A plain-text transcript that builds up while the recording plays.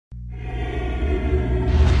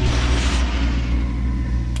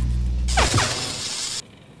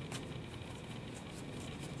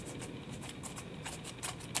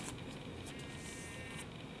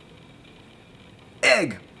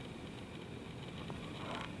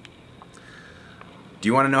Do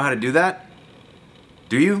you want to know how to do that?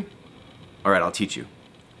 Do you? Alright, I'll teach you.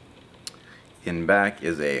 In back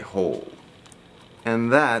is a hole.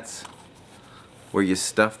 And that's where you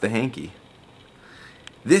stuff the hanky.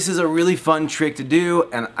 This is a really fun trick to do,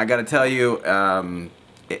 and I gotta tell you,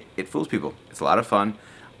 it fools people. It's a lot of fun.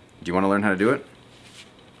 Do you want to learn how to do it?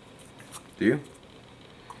 Do you?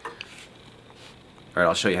 Alright,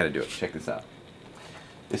 I'll show you how to do it. Check this out.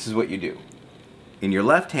 This is what you do. In your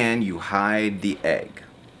left hand, you hide the egg.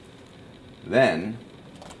 Then,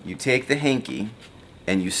 you take the hanky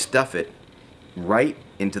and you stuff it right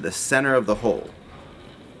into the center of the hole.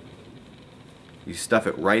 You stuff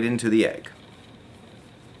it right into the egg.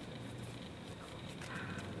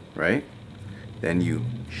 Right? Then you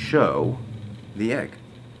show the egg.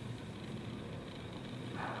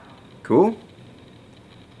 Cool?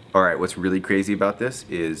 Alright, what's really crazy about this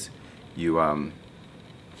is you, when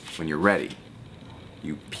you're ready,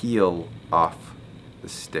 you peel off the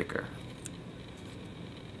sticker.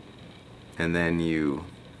 And then you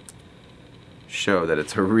show that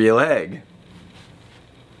it's a real egg.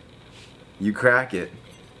 You crack it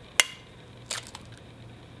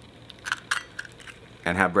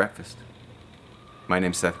and have breakfast. My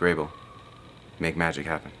name's Seth Grabel. Make magic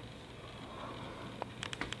happen.